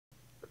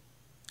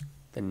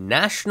The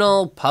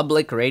National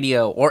Public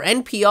Radio, or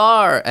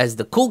NPR, as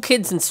the cool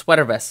kids in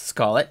sweater vests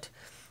call it,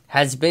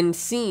 has been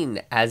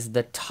seen as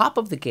the top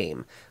of the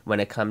game when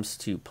it comes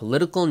to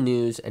political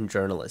news and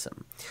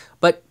journalism.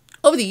 But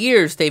over the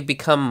years, they've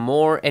become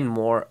more and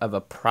more of a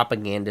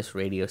propagandist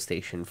radio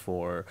station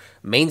for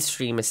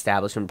mainstream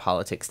establishment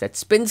politics that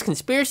spins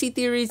conspiracy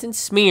theories and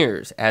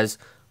smears as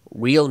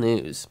real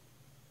news.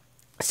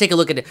 Let's take a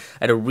look at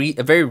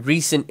a very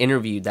recent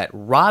interview that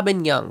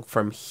Robin Young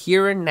from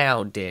Here and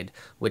Now did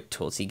with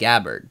Tulsi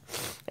Gabbard.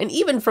 And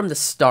even from the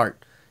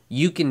start,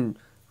 you can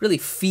really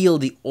feel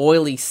the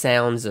oily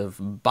sounds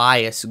of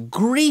bias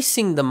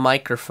greasing the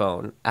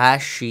microphone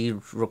as she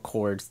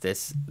records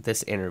this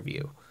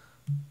interview.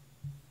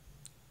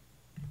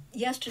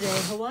 Yesterday,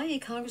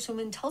 Hawaii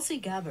Congresswoman Tulsi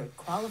Gabbard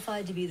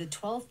qualified to be the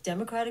 12th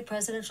Democratic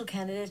presidential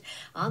candidate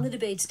on the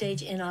debate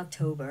stage in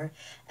October,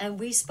 and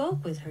we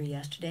spoke with her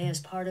yesterday as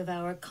part of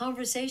our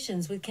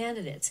Conversations with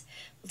Candidates.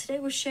 Well, today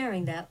we're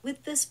sharing that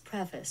with this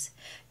preface.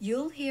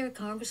 You'll hear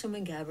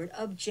Congresswoman Gabbard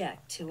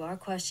object to our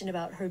question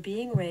about her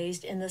being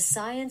raised in the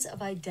science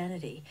of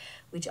identity,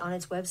 which on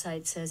its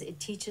website says it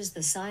teaches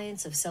the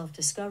science of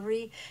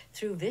self-discovery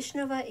through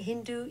Vaishnava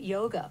Hindu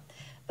yoga.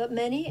 But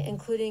many,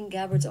 including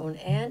Gabbard's own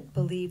aunt,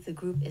 believe the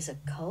group is a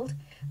cult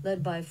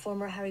led by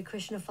former Hare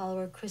Krishna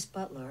follower Chris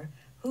Butler,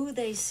 who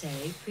they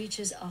say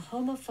preaches a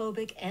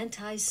homophobic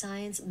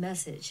anti-science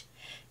message.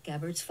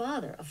 Gabbard's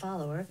father, a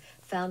follower,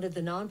 founded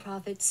the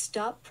nonprofit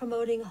Stop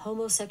Promoting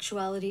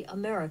Homosexuality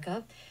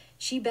America.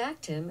 She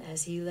backed him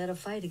as he led a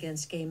fight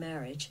against gay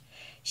marriage.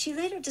 She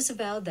later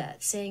disavowed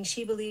that, saying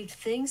she believed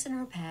things in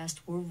her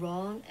past were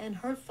wrong and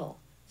hurtful.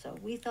 So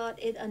we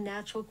thought it a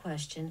natural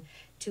question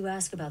to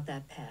ask about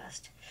that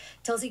past.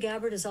 Tulsi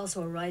Gabbard is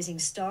also a rising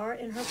star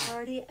in her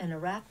party, an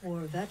Iraq War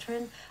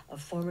veteran, a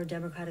former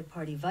Democratic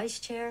Party vice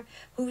chair,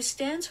 who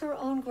stands her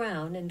own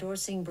ground,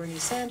 endorsing Bernie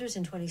Sanders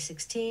in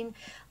 2016,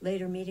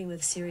 later meeting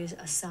with Syria's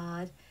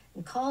Assad,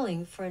 and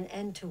calling for an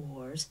end to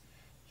wars.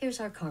 Here's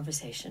our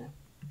conversation.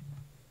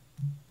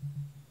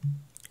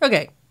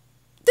 Okay,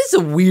 this is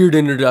a weird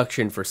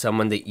introduction for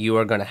someone that you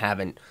are going to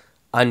have an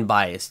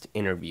unbiased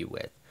interview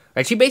with.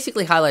 Right? She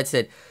basically highlights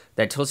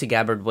that Tulsi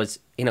Gabbard was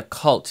in a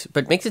cult,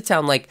 but makes it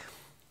sound like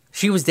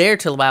she was there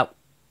till about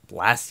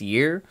last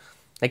year.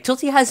 Like,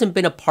 Tulsi hasn't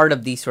been a part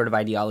of these sort of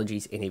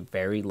ideologies in a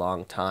very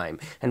long time.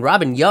 And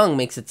Robin Young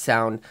makes it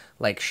sound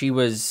like she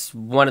was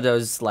one of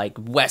those, like,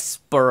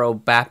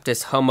 Westboro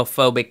Baptist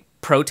homophobic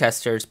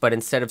protesters, but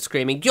instead of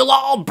screaming, "You'll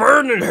all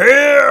burn in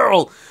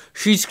hell,"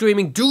 she's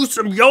screaming, "Do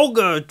some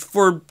yoga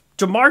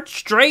to march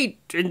straight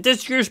in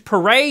this year's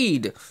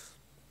parade."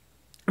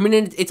 I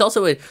mean, it's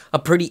also a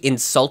pretty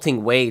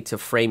insulting way to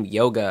frame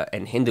yoga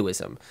and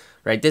Hinduism,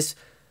 right? This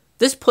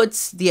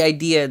puts the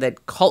idea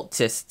that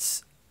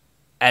cultists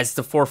as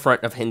the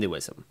forefront of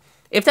Hinduism.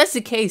 If that's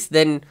the case,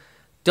 then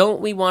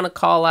don't we want to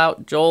call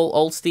out Joel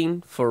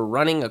Osteen for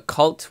running a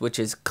cult which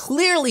is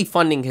clearly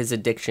funding his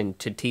addiction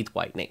to teeth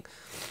whitening?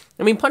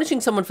 I mean, punishing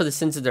someone for the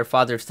sins of their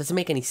fathers doesn't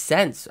make any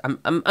sense.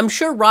 I'm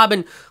sure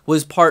Robin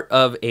was part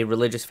of a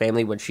religious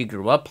family when she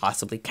grew up,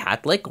 possibly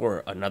Catholic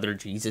or another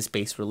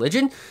Jesus-based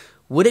religion.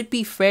 Would it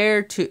be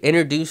fair to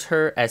introduce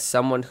her as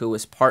someone who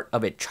was part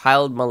of a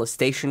child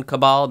molestation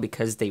cabal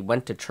because they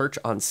went to church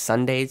on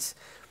Sundays?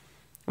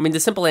 I mean, the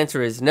simple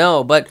answer is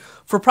no, but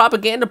for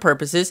propaganda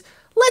purposes,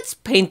 let's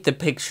paint the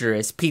picture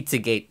as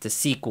Pizzagate the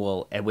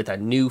sequel and with a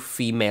new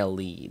female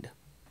lead.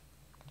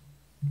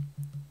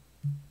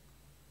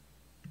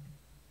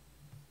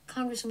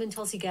 Congresswoman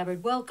Tulsi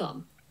Gabbard,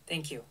 welcome.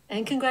 Thank you.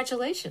 And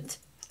congratulations.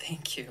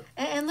 Thank you.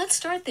 And let's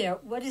start there.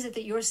 What is it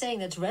that you're saying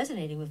that's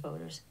resonating with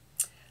voters?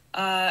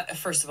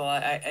 First of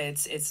all,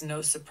 it's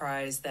no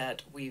surprise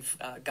that we've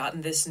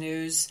gotten this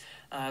news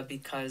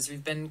because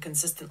we've been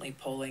consistently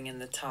polling in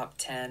the top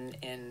 10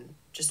 in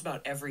just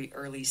about every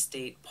early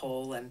state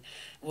poll. And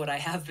what I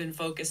have been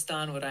focused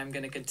on, what I'm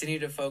going to continue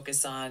to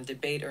focus on,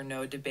 debate or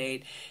no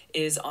debate,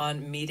 is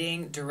on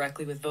meeting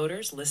directly with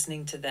voters,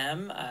 listening to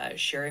them,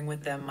 sharing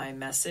with them my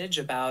message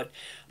about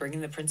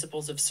bringing the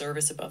principles of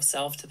service above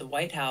self to the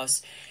White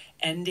House,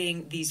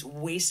 ending these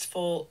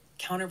wasteful,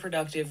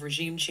 counterproductive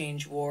regime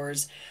change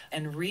wars,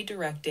 and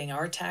redirecting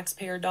our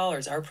taxpayer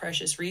dollars, our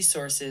precious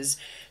resources,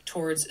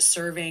 towards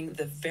serving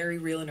the very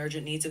real and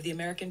urgent needs of the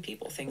American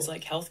people. Things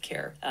like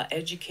healthcare,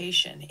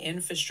 education,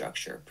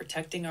 infrastructure,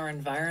 protecting our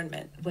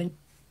environment.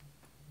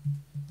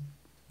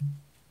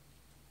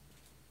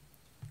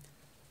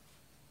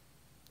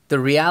 The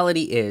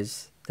reality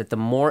is that the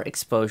more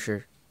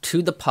exposure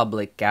to the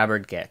public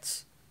Gabbard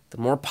gets, the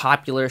more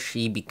popular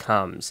she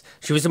becomes.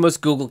 She was the most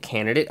Googled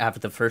candidate after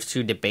the first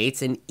two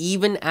debates, and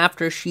even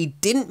after she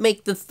didn't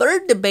make the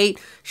third debate,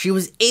 she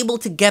was able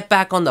to get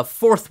back on the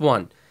fourth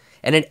one.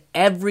 And at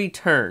every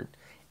turn,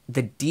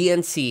 the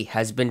DNC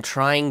has been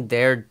trying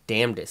their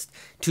damnedest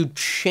to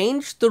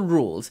change the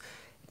rules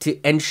to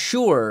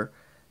ensure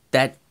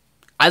that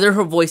either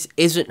her voice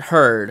isn't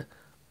heard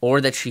or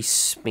that she's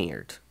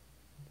smeared.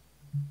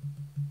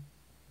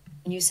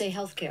 When you say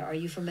healthcare, are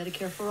you for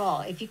Medicare for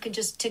all? If you could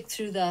just tick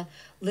through the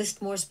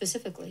list more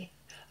specifically.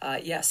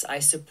 yes, I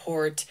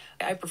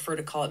prefer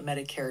to call it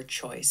Medicare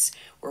choice,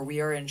 where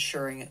we are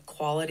ensuring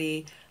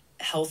quality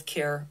health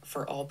care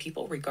for all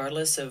people,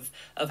 regardless of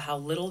how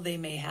little they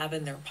may have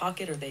in their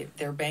pocket or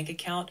their bank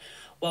account,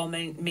 while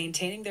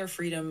maintaining their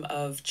freedom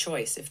of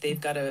choice. If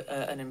they've got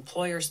an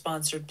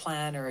employer-sponsored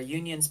plan or a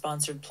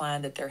union-sponsored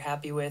plan that they're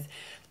happy with,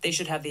 they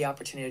should have the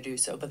opportunity to do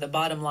so. But the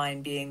bottom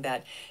line being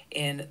that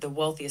in the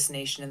wealthiest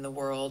nation in the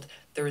world,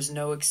 there is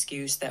no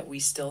excuse that we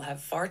still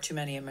have far too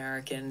many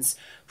Americans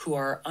who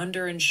are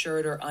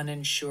underinsured or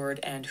uninsured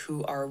and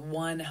who are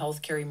one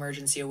healthcare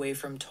emergency away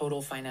from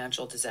total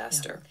financial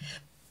disaster. Yeah.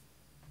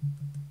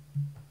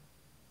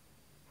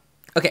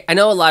 Okay, I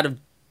know a lot of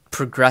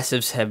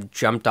progressives have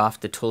jumped off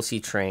the Tulsi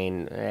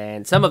train,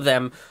 and some of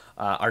them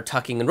are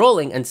tucking and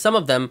rolling, and some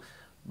of them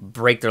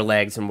break their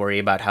legs and worry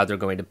about how they're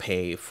going to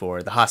pay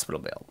for the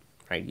hospital bill.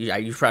 Right?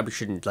 You probably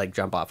shouldn't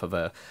jump off of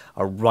a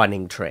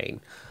running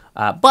train.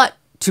 But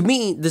to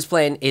me, this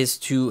plan is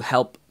to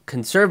help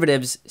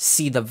conservatives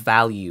see the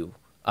value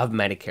of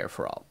Medicare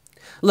for all.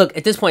 Look,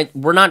 at this point,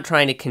 we're not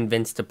trying to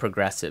convince the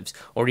progressives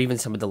or even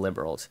some of the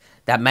liberals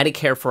that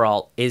Medicare for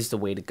all is the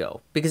way to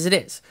go, because it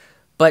is.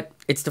 But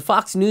it's the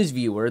Fox News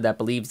viewer that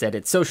believes that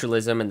it's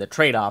socialism and the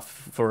trade-off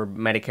for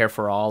Medicare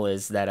for all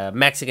is that a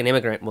Mexican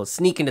immigrant will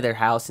sneak into their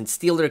house and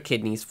steal their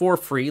kidneys for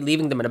free,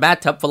 leaving them in a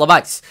bathtub full of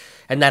ice.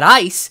 And that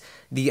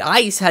the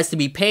ice has to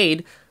be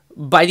paid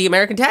by the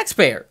American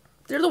taxpayer.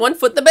 They're the one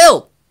footing the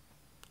bill.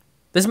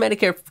 This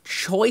Medicare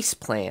choice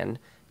plan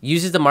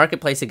uses the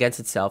marketplace against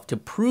itself to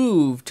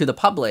prove to the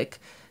public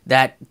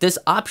that this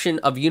option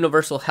of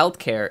universal health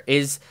care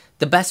is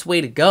the best way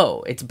to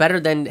go. It's better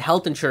than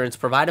health insurance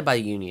provided by a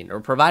union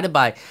or provided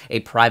by a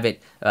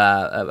private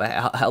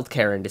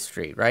healthcare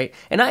industry, right?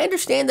 And I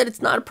understand that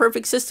it's not a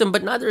perfect system,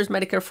 but neither is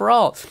Medicare for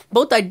all.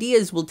 Both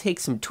ideas will take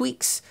some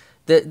tweaks.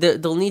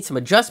 They'll need some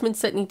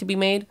adjustments that need to be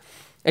made.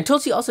 And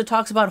Tulsi also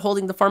talks about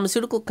holding the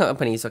pharmaceutical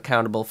companies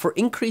accountable for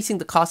increasing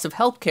the cost of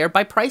healthcare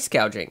by price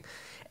gouging.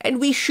 And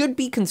we should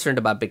be concerned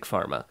about Big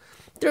Pharma.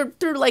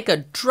 They're like a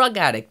drug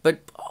addict,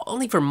 but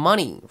only for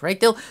money, right?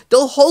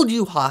 They'll hold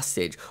you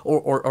hostage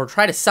or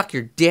try to suck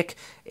your dick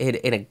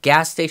in a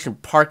gas station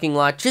parking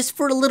lot just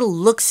for a little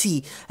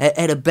look-see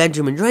at a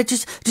Benjamin, right?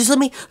 Just let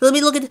me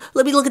look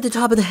at the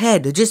top of the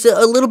head, just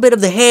a little bit of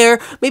the hair,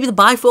 maybe the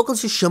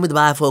bifocals. Just show me the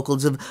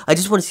bifocals. I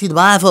just want to see the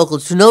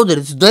bifocals to know that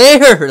it's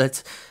there.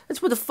 That's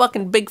what the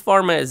fucking Big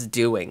Pharma is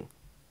doing.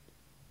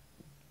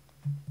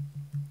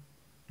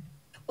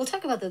 We'll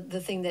talk about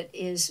the thing that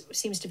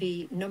seems to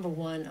be number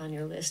one on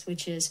your list,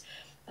 which is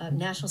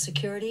national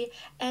security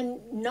and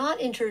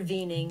not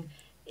intervening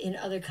in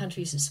other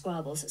countries'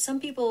 squabbles. Some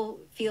people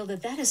feel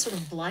that has sort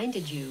of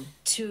blinded you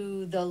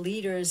to the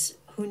leaders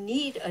who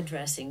need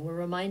addressing. We're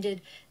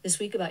reminded this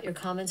week about your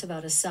comments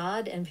about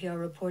Assad. NPR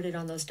reported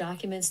on those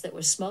documents that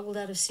were smuggled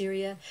out of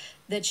Syria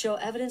that show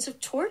evidence of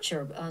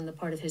torture on the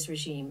part of his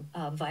regime,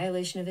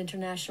 violation of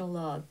international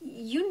law.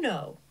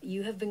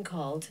 You have been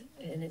called,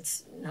 and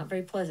it's not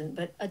very pleasant,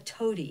 but a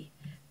toady.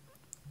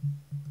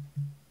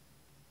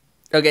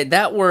 Okay,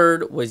 that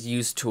word was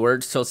used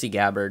towards Tulsi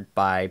Gabbard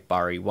by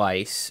Bari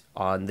Weiss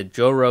on the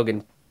Joe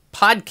Rogan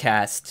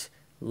podcast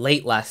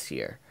late last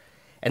year.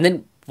 And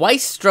then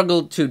Weiss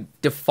struggled to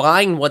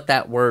define what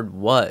that word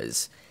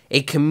was.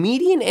 A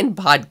comedian and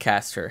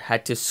podcaster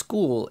had to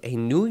school a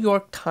New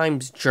York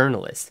Times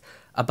journalist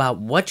about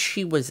what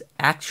she was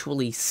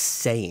actually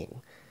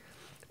saying.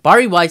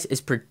 Bari Weiss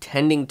is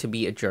pretending to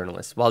be a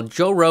journalist, while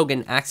Joe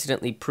Rogan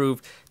accidentally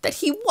proved that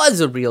he was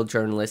a real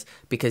journalist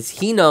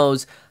because he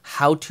knows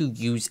how to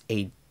use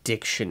a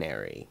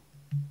dictionary.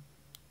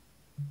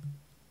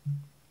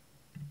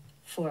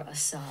 For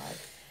Assad.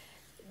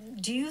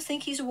 Do you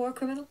think he's a war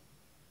criminal?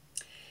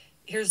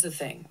 Here's the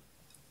thing.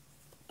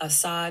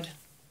 Assad,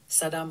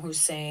 Saddam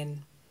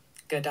Hussein,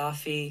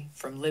 Gaddafi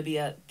from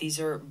Libya, these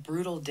are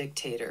brutal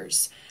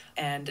dictators,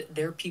 and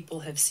their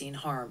people have seen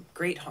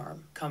great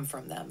harm, come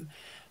from them.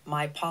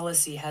 My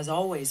policy has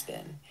always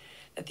been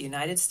that the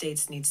United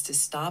States needs to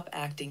stop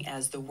acting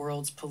as the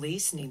world's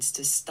police, needs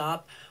to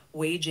stop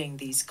waging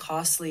these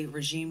costly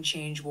regime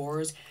change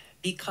wars,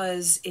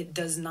 because it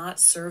does not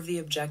serve the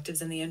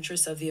objectives and the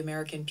interests of the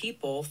American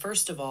people,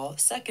 first of all.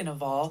 Second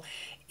of all,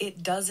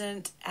 it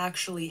doesn't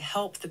actually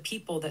help the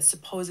people that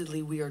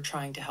supposedly we are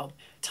trying to help.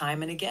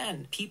 Time and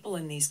again, people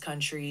in these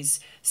countries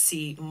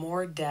see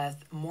more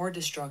death, more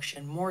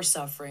destruction, more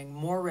suffering,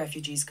 more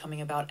refugees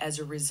coming about as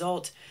a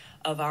result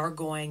of our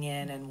going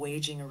in and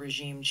waging a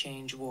regime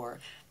change war.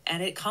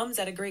 And it comes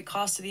at a great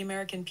cost to the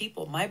American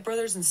people. My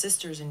brothers and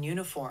sisters in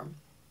uniform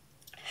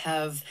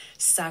have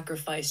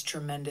sacrificed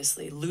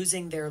tremendously,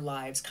 losing their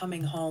lives,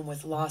 coming home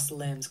with lost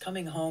limbs,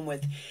 coming home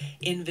with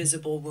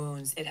invisible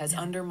wounds. It has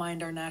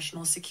undermined our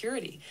national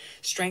security,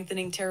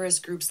 strengthening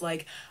terrorist groups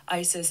like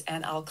ISIS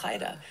and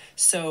Al-Qaeda.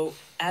 So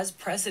as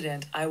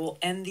president, I will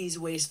end these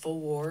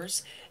wasteful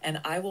wars, and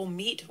I will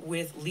meet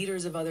with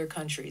leaders of other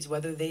countries,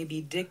 whether they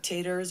be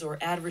dictators or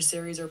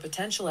adversaries or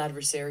potential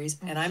adversaries.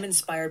 And I'm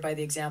inspired by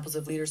the examples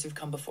of leaders who've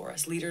come before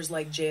us, leaders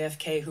like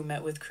JFK, who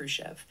met with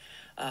Khrushchev,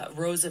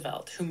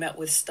 Roosevelt, who met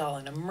with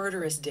Stalin, a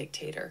murderous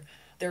dictator,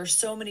 There are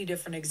so many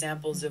different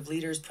examples of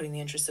leaders putting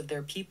the interests of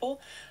their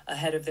people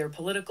ahead of their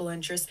political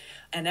interests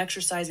and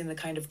exercising the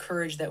kind of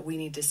courage that we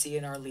need to see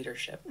in our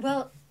leadership.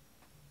 Well,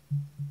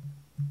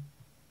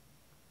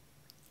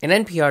 and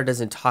NPR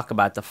doesn't talk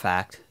about the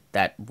fact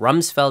that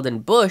Rumsfeld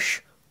and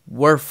Bush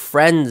were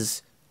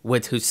friends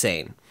with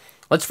Hussein.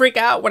 Let's freak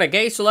out when a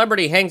gay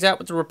celebrity hangs out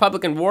with a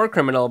Republican war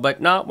criminal, but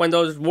not when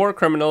those war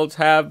criminals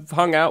have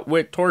hung out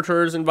with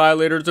torturers and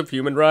violators of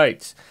human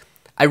rights.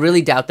 I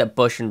really doubt that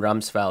Bush and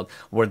Rumsfeld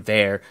were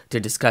there to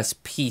discuss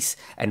peace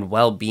and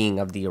well-being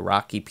of the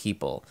Iraqi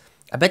people.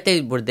 I bet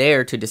they were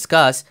there to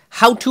discuss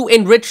how to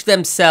enrich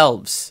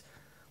themselves.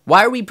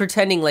 Why are we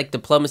pretending like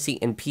diplomacy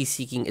and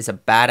peace-seeking is a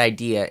bad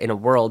idea in a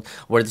world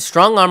where the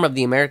strong arm of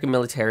the American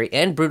military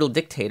and brutal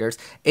dictators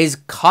is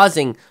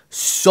causing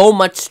so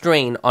much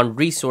strain on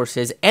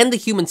resources and the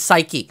human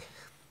psyche?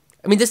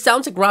 I mean, this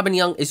sounds like Robin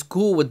Young is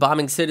cool with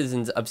bombing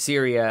citizens of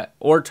Syria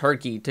or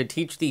Turkey to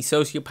teach these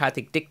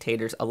sociopathic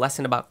dictators a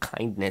lesson about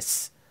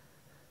kindness.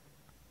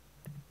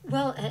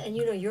 well, and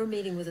you know, your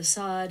meeting with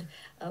Assad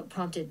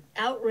prompted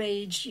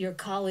outrage. Your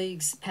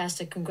colleagues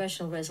passed a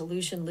congressional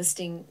resolution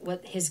listing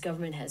what his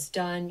government has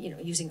done, you know,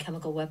 using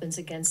chemical weapons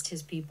against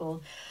his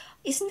people.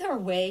 Isn't there a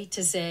way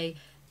to say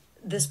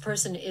this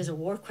person is a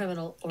war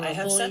criminal or a bully? I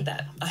have said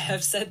that. I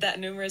have said that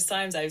numerous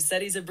times. I've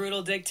said he's a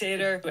brutal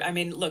dictator. I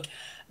mean, look,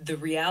 the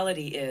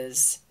reality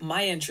is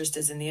my interest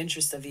is in the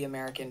interest of the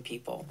American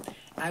people.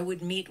 I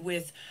would meet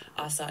with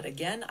Assad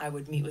again. I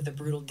would meet with a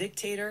brutal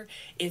dictator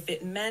if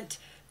it meant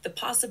the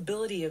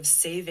possibility of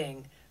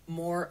saving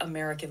more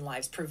American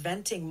lives,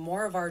 preventing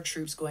more of our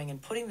troops going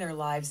and putting their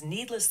lives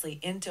needlessly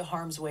into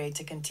harm's way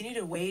to continue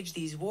to wage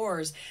these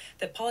wars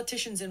that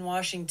politicians in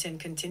Washington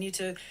continue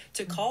to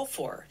call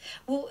for.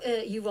 Well,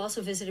 you've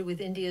also visited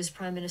with India's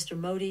Prime Minister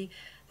Modi,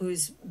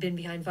 who's been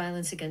behind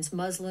violence against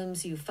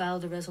Muslims. You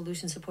filed a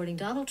resolution supporting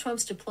Donald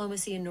Trump's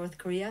diplomacy in North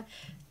Korea.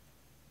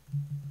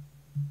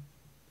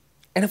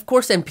 And of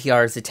course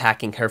NPR is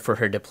attacking her for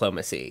her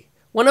diplomacy.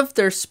 One of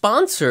their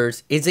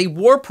sponsors is a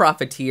war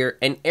profiteer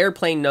and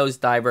airplane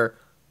nosediver,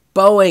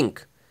 Boeing.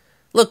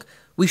 Look,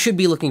 we should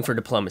be looking for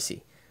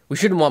diplomacy. We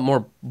shouldn't want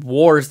more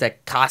wars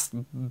that cost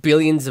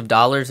billions of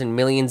dollars and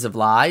millions of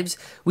lives.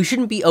 We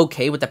shouldn't be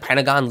okay with the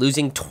Pentagon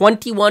losing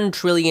 $21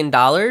 trillion.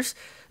 This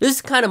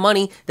is the kind of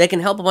money that can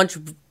help a bunch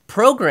of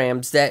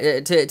programs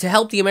that to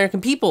help the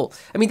American people.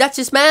 I mean, that's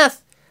just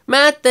math.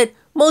 Math that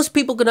most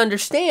people could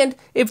understand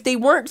if they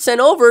weren't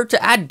sent over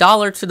to add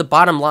dollar to the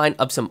bottom line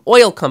of some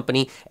oil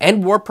company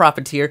and war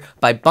profiteer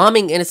by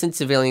bombing innocent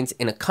civilians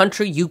in a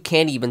country you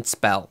can't even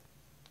spell.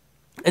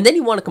 And then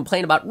you want to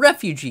complain about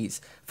refugees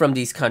from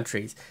these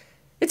countries.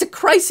 It's a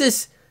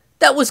crisis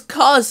that was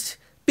caused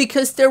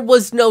because there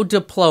was no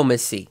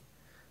diplomacy.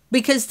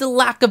 Because the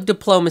lack of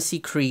diplomacy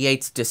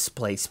creates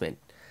displacement.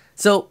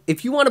 So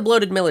if you want a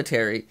bloated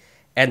military,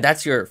 and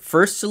that's your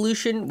first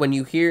solution when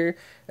you hear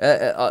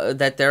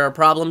that there are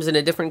problems in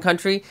a different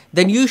country,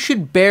 then you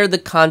should bear the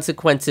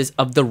consequences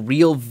of the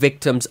real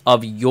victims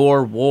of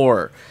your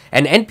war.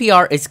 And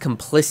NPR is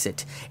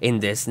complicit in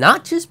this,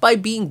 not just by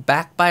being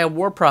backed by a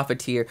war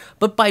profiteer,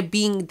 but by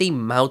being the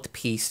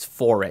mouthpiece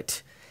for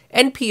it.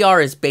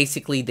 NPR is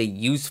basically the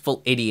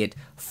useful idiot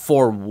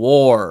for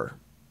war.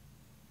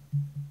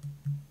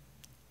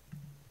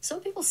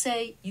 Some people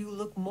say you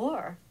look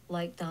more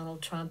like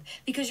Donald Trump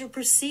because you're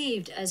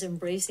perceived as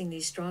embracing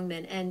these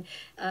strongmen. And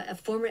a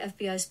former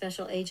FBI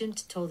special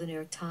agent told the New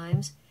York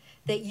Times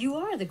that you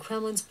are the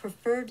Kremlin's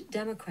preferred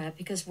Democrat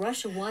because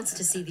Russia wants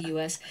to see the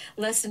U.S.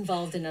 less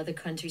involved in other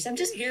countries. I'm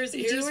just here's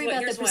worry why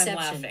about the perception.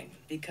 I'm laughing,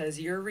 because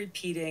you're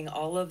repeating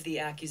all of the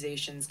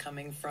accusations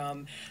coming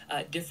from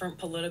different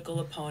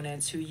political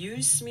opponents who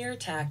use smear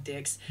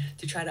tactics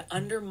to try to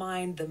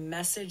undermine the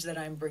message that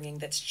I'm bringing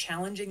that's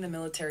challenging the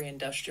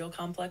military-industrial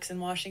complex in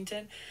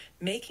Washington,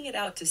 making it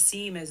out to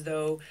seem as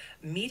though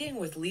meeting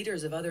with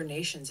leaders of other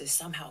nations is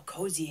somehow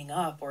cozying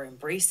up or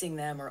embracing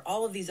them or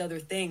all of these other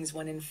things,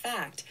 when in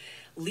fact,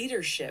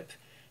 leadership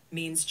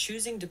means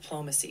choosing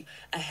diplomacy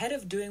ahead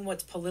of doing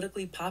what's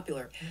politically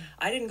popular.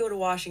 I didn't go to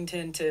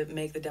Washington to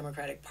make the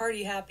Democratic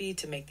Party happy,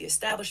 to make the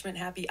establishment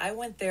happy. I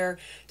went there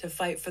to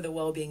fight for the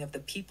well-being of the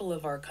people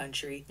of our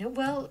country.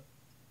 Well,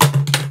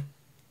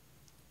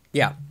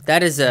 yeah,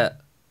 that is a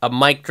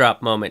mic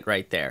drop moment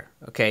right there.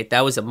 Okay,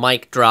 that was a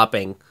mic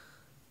dropping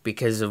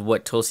because of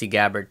what Tulsi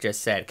Gabbard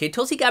just said. Okay,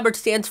 Tulsi Gabbard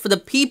stands for the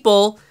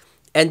people,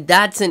 and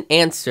that's an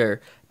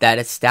answer that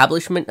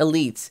establishment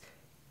elites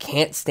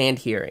can't stand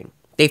hearing.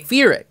 They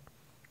fear it.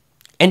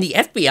 And the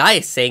FBI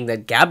is saying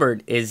that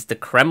Gabbard is the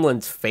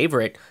Kremlin's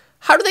favorite.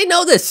 How do they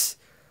know this?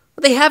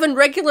 Are they having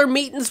regular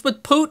meetings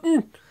with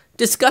Putin,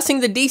 discussing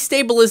the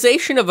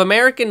destabilization of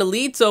American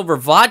elites over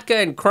vodka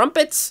and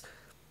crumpets?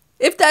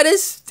 If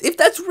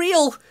that's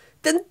real,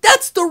 then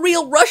that's the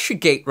real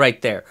Russiagate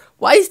right there.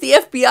 Why is the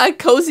FBI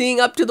cozying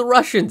up to the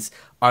Russians?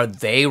 Are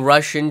they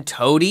Russian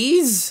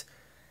toadies?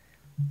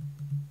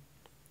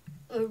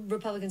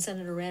 Republican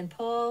Senator Rand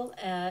Paul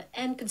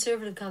and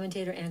conservative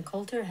commentator Ann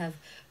Coulter have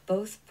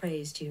both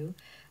praised you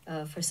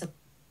for some.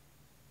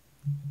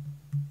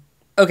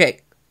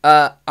 Okay,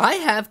 I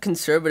have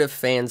conservative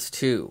fans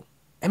too.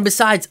 And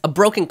besides, a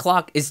broken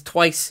clock is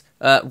twice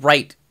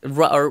right.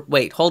 Or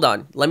wait, hold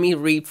on. Let me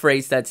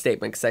rephrase that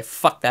statement because I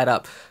fucked that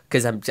up.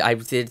 Because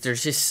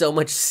there's just so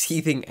much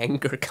seething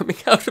anger coming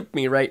out of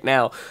me right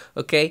now.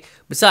 Okay.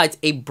 Besides,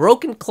 a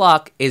broken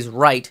clock is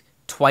right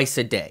twice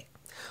a day.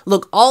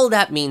 Look, all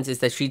that means is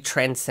that she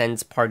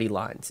transcends party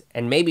lines,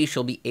 and maybe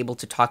she'll be able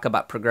to talk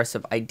about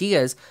progressive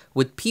ideas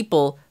with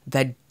people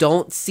that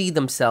don't see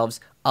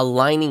themselves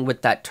aligning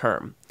with that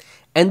term.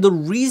 And the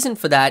reason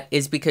for that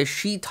is because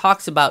she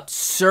talks about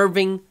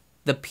serving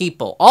the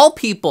people, all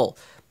people,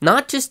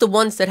 not just the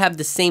ones that have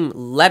the same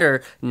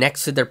letter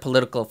next to their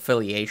political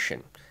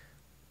affiliation.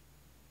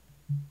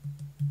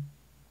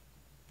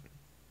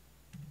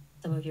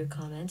 Some of your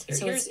comments.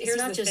 So here's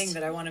the thing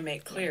that I want to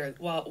make clear.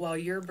 While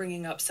you're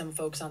bringing up some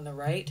folks on the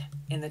right,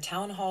 in the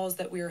town halls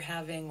that we're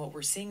having, what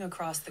we're seeing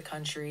across the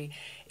country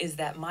is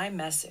that my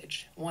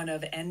message, one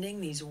of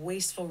ending these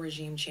wasteful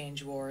regime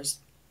change wars,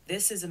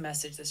 this is a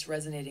message that's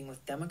resonating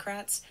with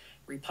Democrats,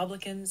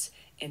 Republicans,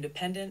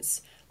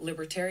 independents,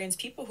 libertarians,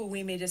 people who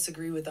we may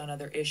disagree with on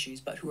other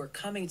issues, but who are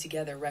coming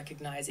together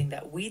recognizing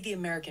that we, the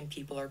American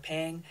people, are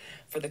paying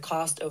for the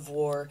cost of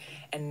war,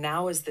 and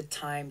now is the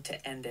time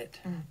to end it.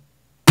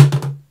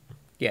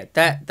 Yeah,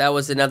 that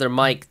was another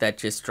mic that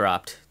just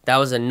dropped. That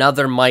was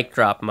another mic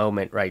drop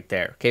moment right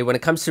there. Okay, when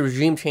it comes to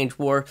regime change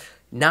war,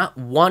 not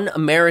one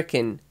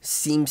American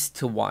seems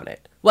to want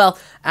it. Well,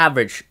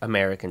 average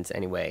Americans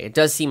anyway. It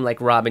does seem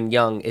like Robin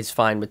Young is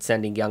fine with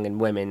sending young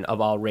and women of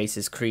all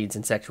races, creeds,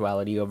 and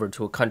sexuality over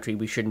to a country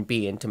we shouldn't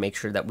be in to make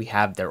sure that we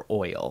have their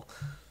oil.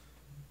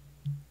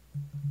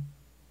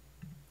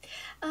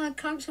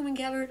 Congresswoman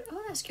Gabbard, I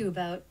want to ask you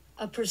about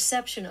a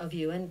perception of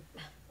you, and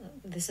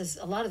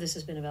a lot of this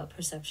has been about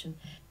perception.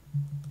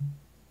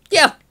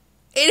 Yeah,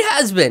 it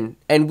has been,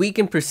 and we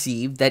can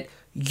perceive that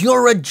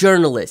you're a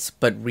journalist,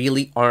 but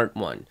really aren't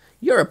one.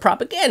 You're a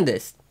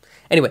propagandist.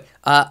 Anyway,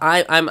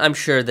 I'm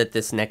sure that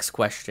this next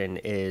question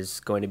is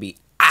going to be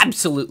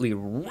absolutely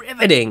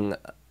riveting.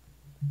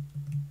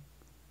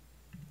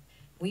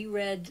 We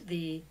read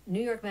the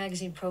New York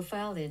Magazine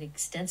profile, the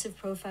extensive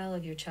profile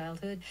of your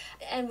childhood,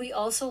 and we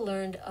also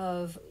learned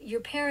of your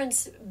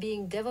parents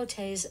being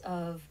devotees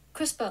of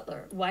Chris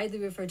Butler, widely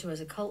referred to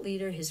as a cult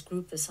leader. His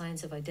group, the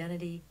Science of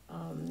Identity,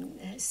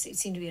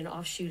 seemed to be an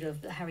offshoot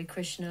of the Hare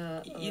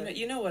Krishna.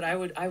 You know what I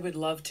would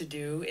love to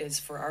do is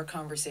for our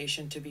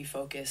conversation to be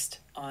focused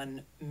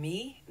on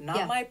me,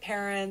 not my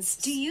parents.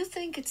 Do you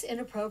think it's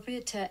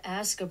inappropriate to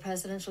ask a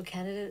presidential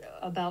candidate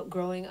about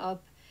growing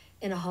up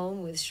in a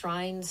home with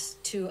shrines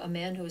to a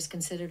man who is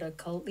considered a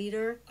cult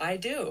leader? I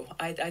do.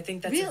 I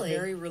think that's a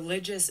very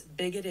religious,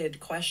 bigoted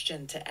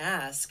question to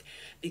ask,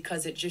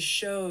 because it just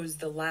shows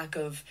the lack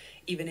of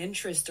even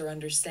interest or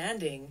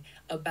understanding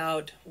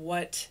about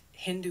what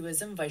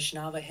Hinduism,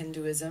 Vaishnava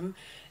Hinduism,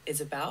 is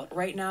about.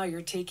 Right now,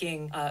 you're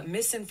taking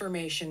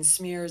misinformation,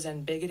 smears,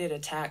 and bigoted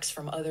attacks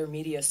from other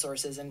media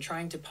sources and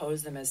trying to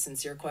pose them as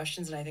sincere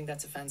questions, and I think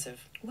that's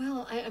offensive.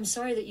 Well, I'm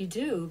sorry that you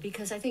do,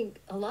 because I think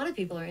a lot of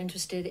people are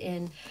interested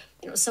in,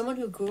 someone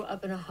who grew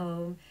up in a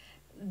home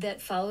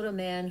that followed a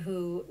man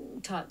who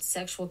taught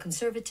sexual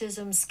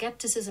conservatism,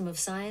 skepticism of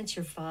science.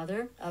 Your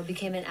father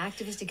became an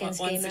activist against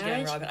gay marriage. Once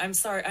again, Robin,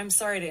 I'm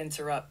sorry to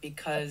interrupt,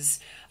 because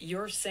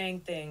you're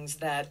saying things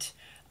that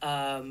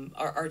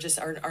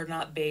are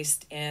not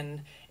based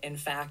in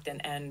fact,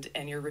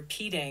 and you're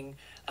repeating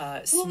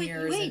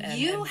smears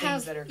and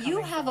things that are coming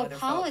you have from other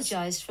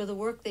apologized for the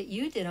work that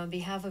you did on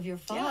behalf of your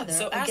father. Yeah,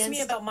 so ask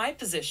me about my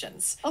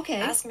positions. Okay.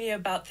 Ask me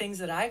about things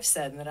that I've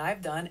said and that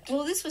I've done.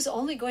 Well, this was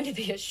only going to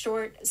be a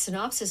short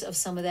synopsis of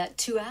some of that,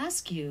 to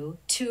ask you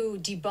to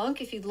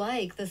debunk, if you'd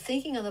like, the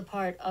thinking on the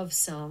part of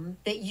some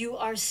that you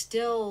are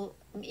still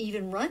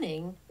even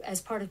running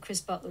as part of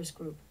Chris Butler's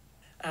group.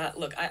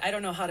 Look, I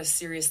don't know how to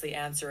seriously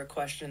answer a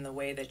question in the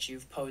way that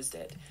you've posed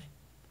it.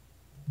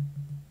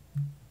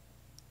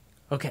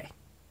 Okay.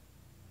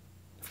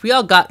 If we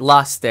all got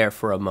lost there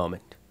for a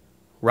moment,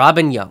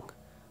 Robin Young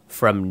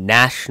from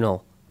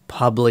National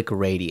Public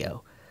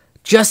Radio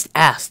just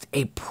asked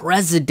a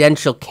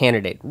presidential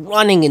candidate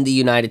running in the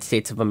United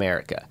States of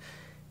America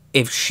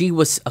if she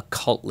was a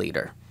cult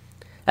leader.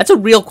 That's a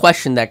real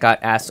question that got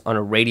asked on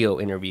a radio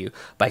interview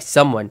by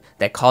someone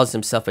that calls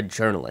himself a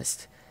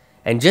journalist.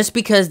 And just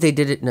because they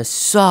did it in a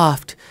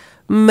soft,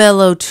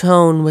 mellow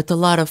tone with a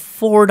lot of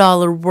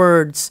 $4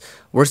 words,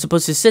 we're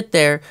supposed to sit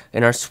there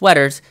in our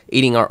sweaters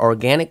eating our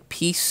organic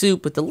pea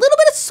soup with a little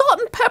bit of salt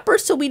and pepper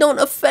so we don't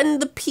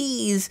offend the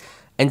peas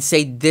and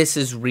say this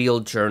is real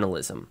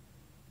journalism.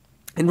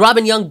 And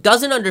Robin Young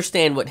doesn't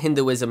understand what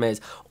Hinduism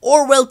is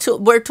or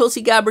where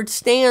Tulsi Gabbard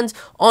stands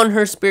on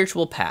her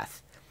spiritual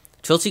path.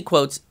 Tulsi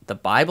quotes the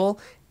Bible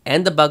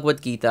and the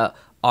Bhagavad Gita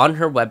on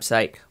her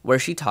website where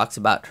she talks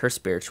about her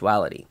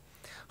spirituality.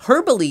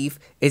 Her belief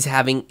is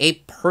having a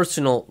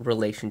personal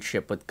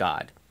relationship with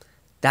God.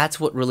 That's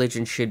what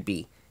religion should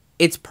be.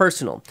 It's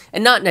personal,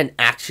 and not in an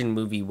action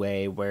movie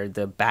way where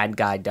the bad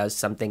guy does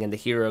something and the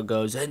hero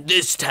goes, and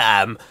this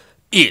time,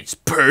 it's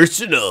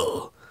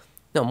personal.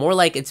 No, more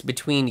like it's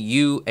between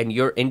you and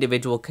your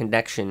individual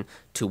connection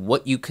to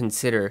what you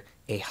consider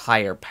a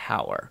higher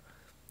power.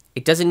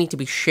 It doesn't need to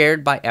be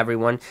shared by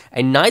everyone,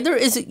 and neither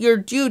is it your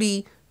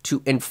duty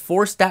to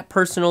enforce that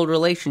personal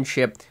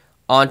relationship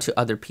onto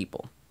other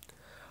people.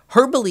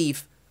 Her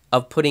belief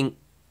of putting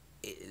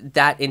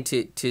that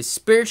into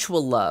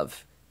spiritual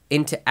love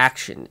into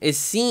action is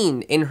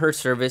seen in her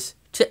service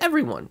to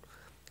everyone.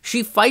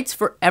 She fights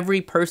for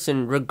every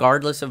person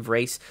regardless of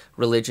race,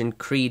 religion,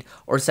 creed,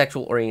 or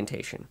sexual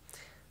orientation.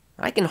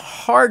 I can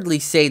hardly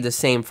say the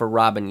same for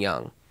Robin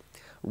Young.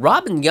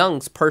 Robin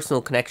Young's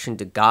personal connection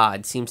to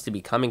God seems to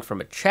be coming from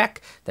a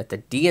check that the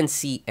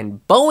DNC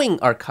and Boeing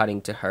are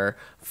cutting to her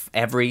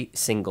every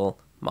single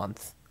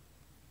month.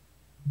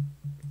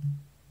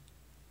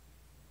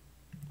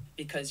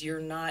 Because you're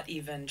not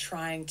even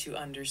trying to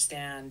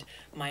understand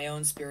my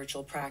own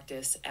spiritual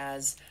practice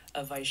as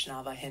a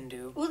Vaishnava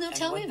Hindu. Well, no,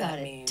 tell me about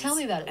it. Tell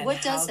me about it.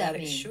 What does that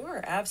mean?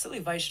 Sure,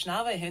 absolutely.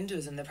 Vaishnava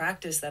Hinduism, the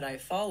practice that I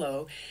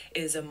follow,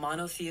 is a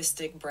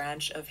monotheistic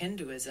branch of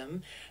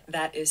Hinduism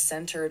that is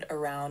centered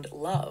around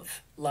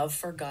love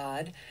for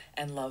God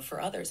and love for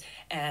others,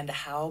 and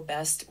how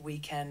best we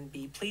can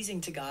be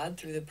pleasing to God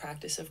through the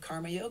practice of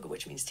karma yoga,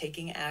 which means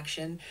taking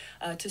action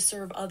to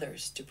serve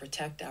others, to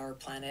protect our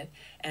planet,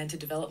 and to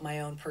develop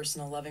my own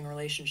personal loving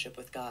relationship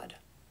with God.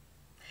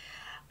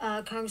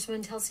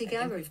 Congresswoman Tulsi I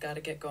Gabbard. think we've got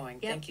to get going.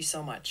 Yep. Thank you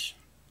so much.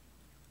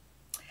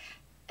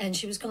 And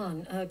she was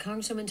gone.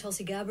 Congresswoman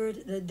Tulsi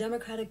Gabbard, the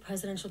Democratic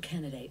presidential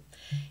candidate.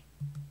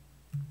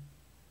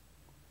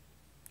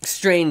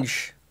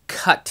 Strange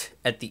cut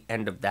at the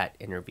end of that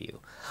interview.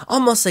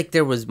 Almost like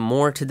there was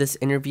more to this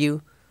interview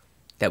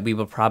that we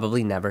will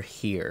probably never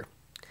hear.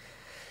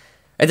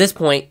 At this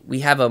point,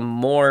 we have a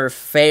more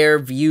fair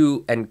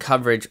view and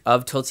coverage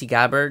of Tulsi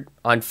Gabbard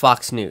on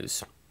Fox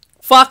News.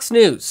 Fox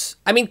News.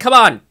 I mean, come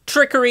on.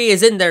 Trickery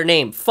is in their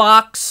name.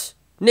 Fox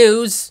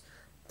News.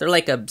 They're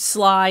like a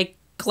sly,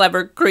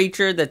 clever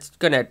creature that's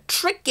gonna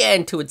trick you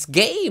into its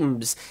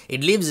games.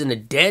 It lives in a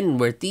den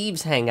where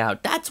thieves hang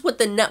out. That's what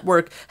the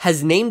network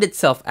has named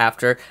itself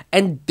after,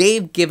 and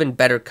they've given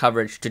better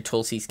coverage to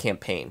Tulsi's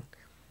campaign.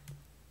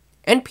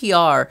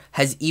 NPR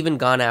has even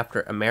gone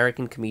after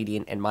American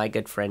comedian and my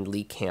good friend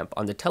Lee Camp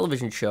on the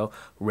television show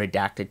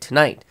Redacted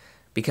Tonight.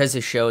 Because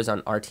his show is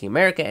on RT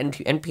America, and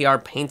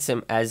NPR paints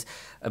him as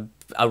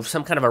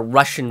some kind of a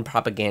Russian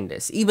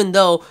propagandist, even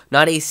though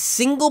not a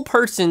single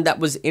person that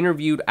was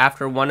interviewed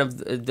after one of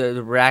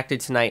the Redacted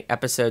Tonight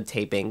episode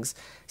tapings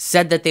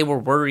said that they were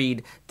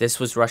worried this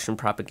was Russian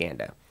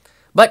propaganda.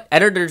 But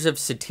editors of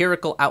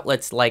satirical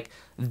outlets like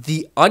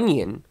The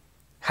Onion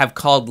have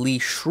called Lee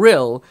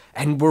shrill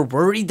and were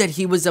worried that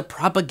he was a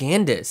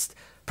propagandist.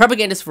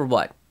 Propagandist for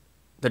what?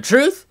 The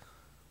truth?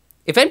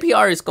 If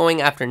NPR is going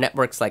after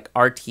networks like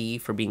RT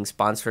for being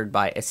sponsored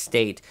by a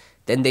state,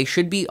 then they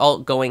should be all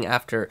going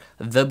after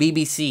the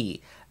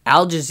BBC,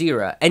 Al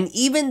Jazeera, and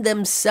even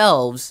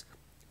themselves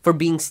for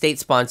being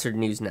state-sponsored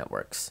news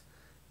networks.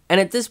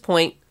 And at this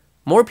point,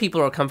 more people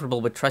are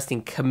comfortable with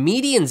trusting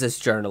comedians as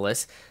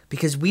journalists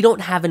because we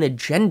don't have an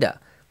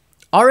agenda.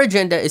 Our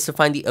agenda is to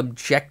find the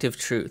objective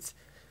truth.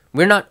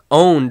 We're not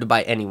owned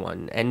by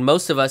anyone, and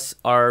most of us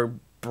are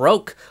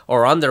broke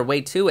or on their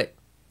way to it.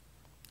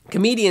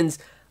 Comedians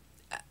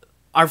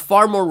are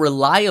far more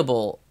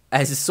reliable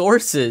as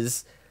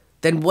sources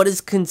than what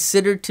is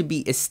considered to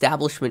be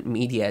establishment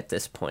media at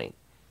this point.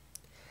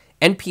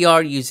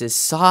 NPR uses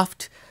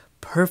soft,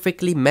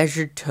 perfectly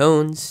measured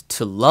tones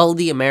to lull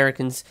the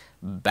Americans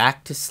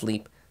back to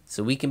sleep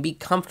so we can be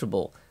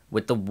comfortable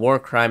with the war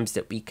crimes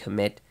that we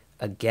commit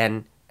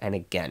again and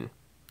again.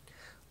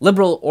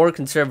 Liberal or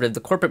conservative,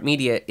 the corporate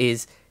media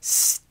is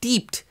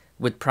steeped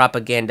with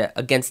propaganda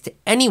against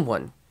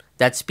anyone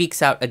that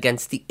speaks out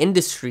against the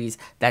industries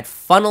that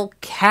funnel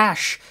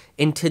cash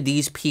into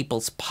these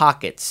people's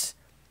pockets.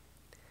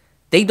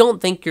 They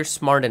don't think you're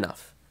smart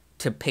enough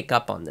to pick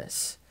up on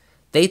this.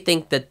 They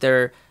think that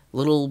their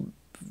little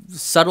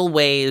subtle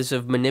ways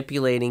of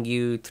manipulating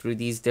you through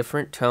these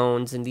different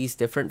tones and these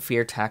different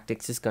fear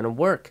tactics is going to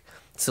work.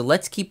 So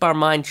let's keep our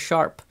minds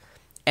sharp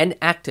and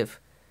active.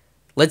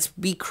 Let's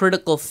be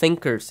critical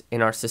thinkers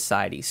in our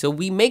society so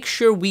we make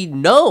sure we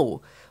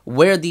know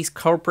where these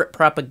corporate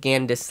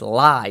propagandist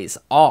lies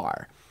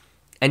are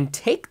and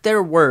take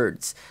their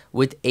words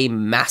with a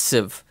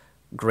massive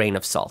grain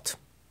of salt.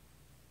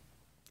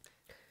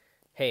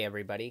 Hey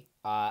everybody,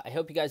 I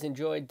hope you guys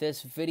enjoyed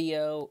this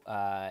video,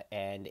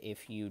 and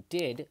if you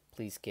did,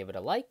 please give it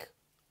a like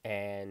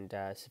and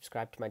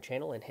subscribe to my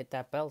channel and hit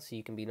that bell so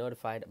you can be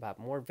notified about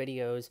more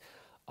videos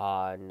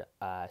on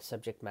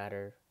subject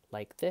matter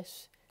like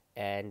this.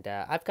 And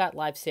I've got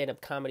live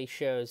stand-up comedy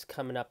shows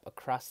coming up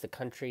across the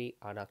country.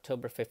 On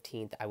October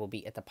 15th, I will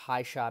be at the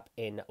Pie Shop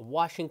in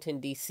Washington,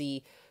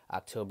 D.C.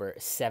 October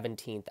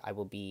 17th, I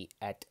will be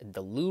at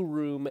the Lou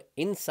Room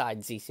inside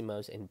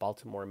Zissimo's in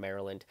Baltimore,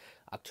 Maryland.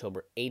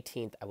 October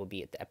 18th, I will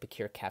be at the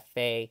Epicure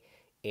Cafe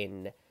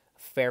in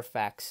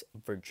Fairfax,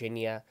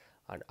 Virginia.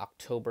 On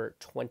October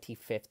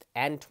 25th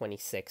and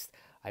 26th,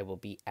 I will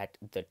be at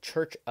the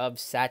Church of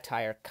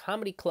Satire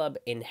Comedy Club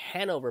in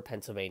Hanover,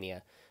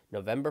 Pennsylvania,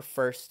 November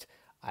 1st.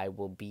 I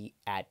will be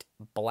at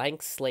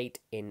Blank Slate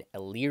in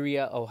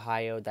Elyria,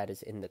 Ohio. That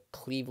is in the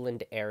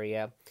Cleveland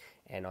area.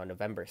 And on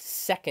November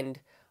 2nd,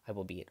 I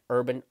will be at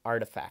Urban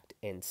Artifact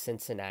in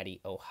Cincinnati,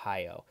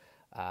 Ohio.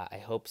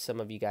 I hope some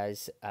of you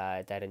guys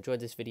that enjoyed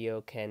this video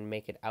can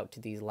make it out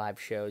to these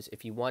live shows.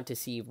 If you want to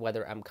see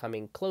whether I'm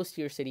coming close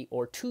to your city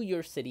or to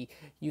your city,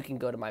 you can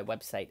go to my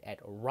website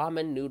at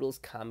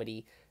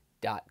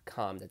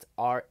RamenNoodlesComedy.com. That's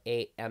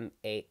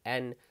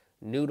RAMAN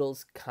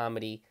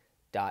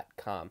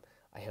noodlescomedy.com.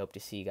 I hope to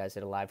see you guys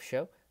at a live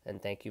show,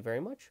 and thank you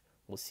very much.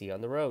 We'll see you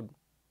on the road.